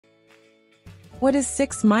What is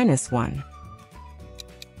 6 minus 1?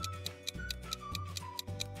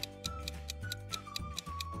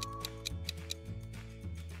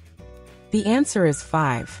 The answer is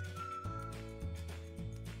 5.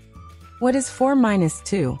 What is 4 minus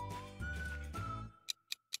 2?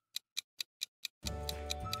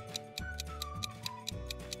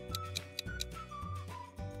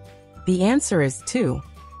 The answer is 2.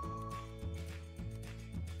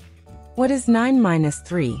 What is 9 minus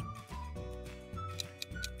 3?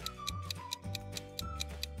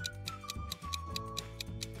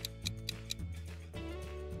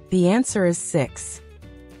 The answer is 6.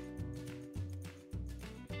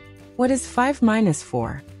 What is 5 minus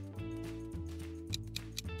 4?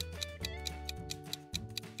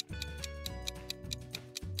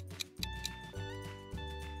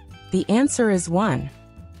 The answer is 1.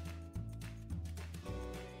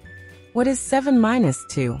 What is 7 minus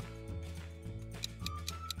 2?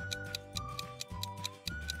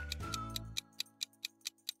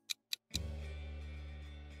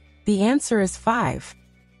 The answer is 5.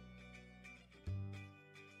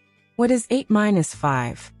 What is 8 minus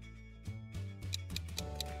 5?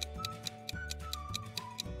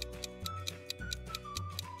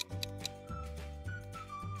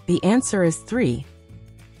 The answer is 3.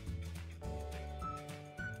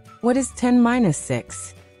 What is 10 minus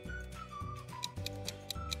 6?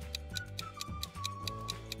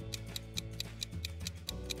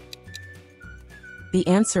 The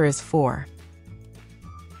answer is 4.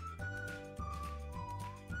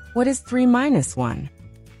 What is 3 minus 1?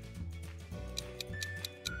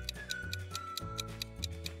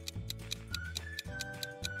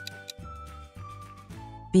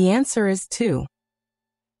 The answer is 2.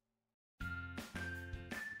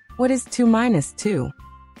 What is 2 minus 2?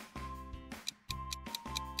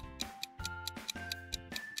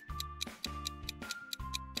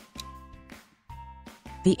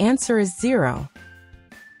 The answer is 0.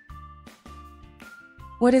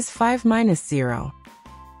 What is 5 minus 0?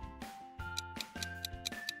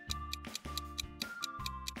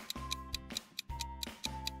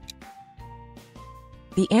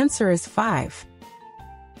 The answer is 5.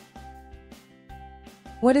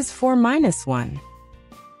 What is 4 minus 1?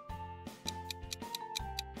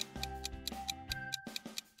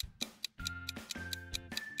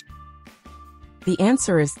 The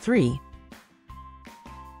answer is 3.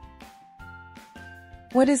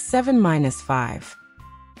 What is 7 minus 5?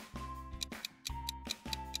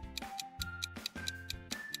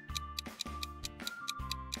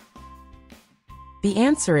 The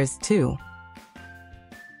answer is 2.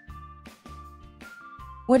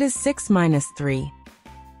 What is 6 minus 3?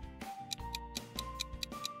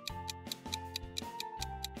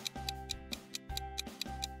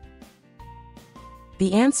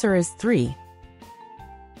 The answer is 3.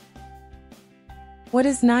 What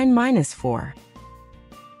is 9 minus 4?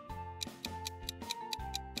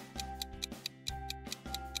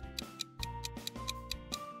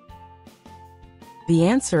 The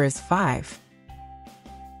answer is 5.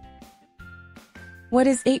 What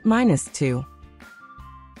is 8 minus 2?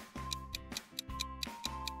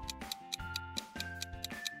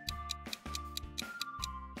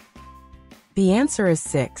 The answer is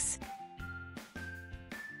 6.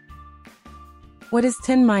 What is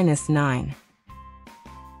 10 minus 9?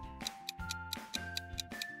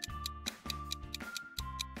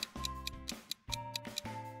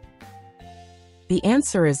 The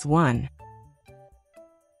answer is 1.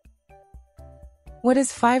 What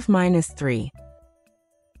is 5 minus 3?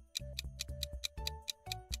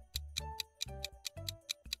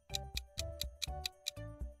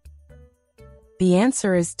 The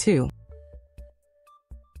answer is 2.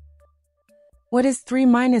 What is 3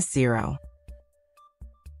 minus 0?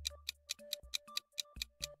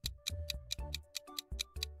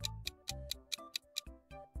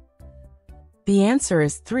 The answer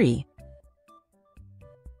is 3.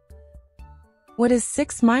 What is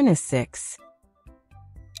 6 minus 6?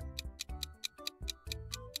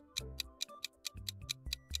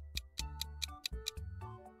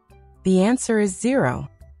 The answer is 0.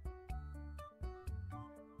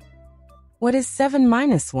 What is 7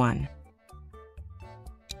 minus 1?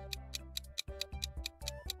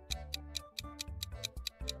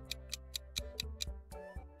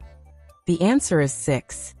 The answer is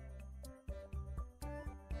 6.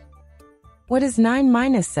 What is 9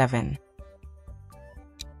 minus 7?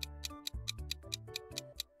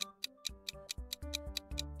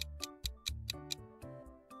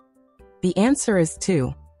 The answer is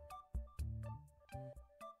 2.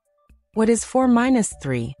 What is 4 minus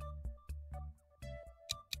 3?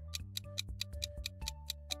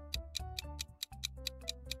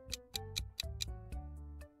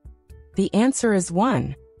 The answer is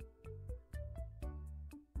 1.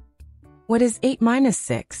 What is 8 minus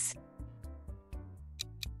 6?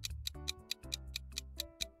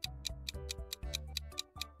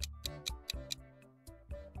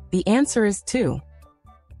 The answer is 2.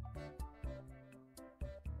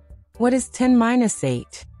 What is 10 minus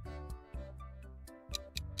 8?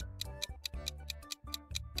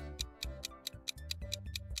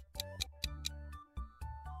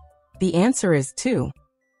 The answer is 2.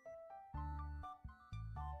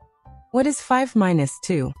 What is 5 minus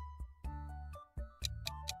 2?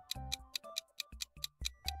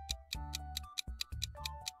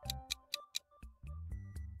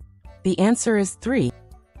 The answer is 3.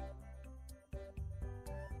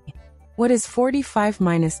 What is 45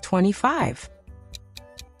 minus 25?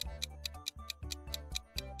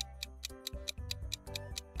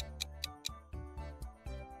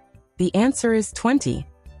 The answer is 20.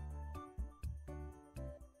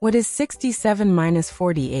 What is 67 minus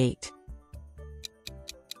 48?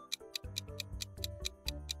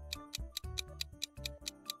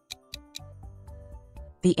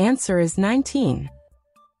 The answer is 19.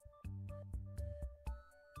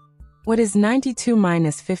 What is 92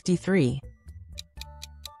 minus 53?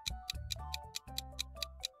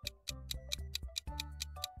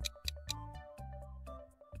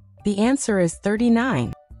 The answer is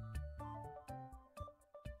 39.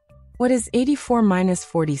 What is 84 minus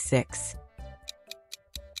 46?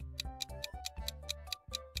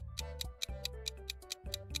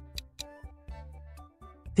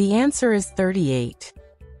 The answer is 38.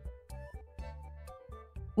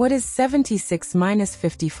 What is 76 minus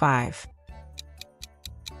 55?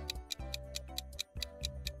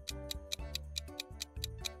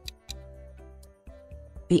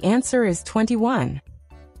 The answer is 21.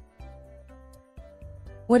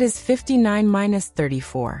 What is 59 minus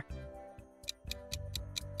 34?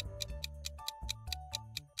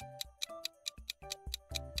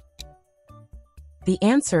 The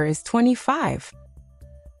answer is 25.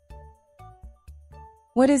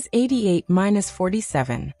 What is 88 minus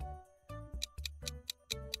 47?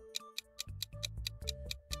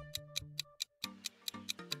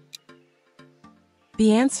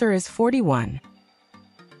 The answer is 41.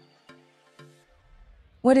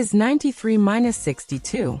 What is 93 minus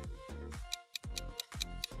 62?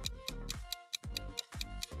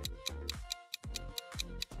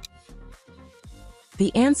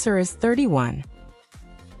 The answer is 31.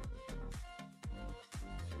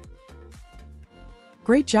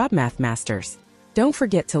 Great job, Math Masters! Don't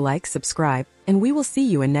forget to like, subscribe, and we will see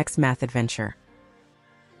you in next math adventure.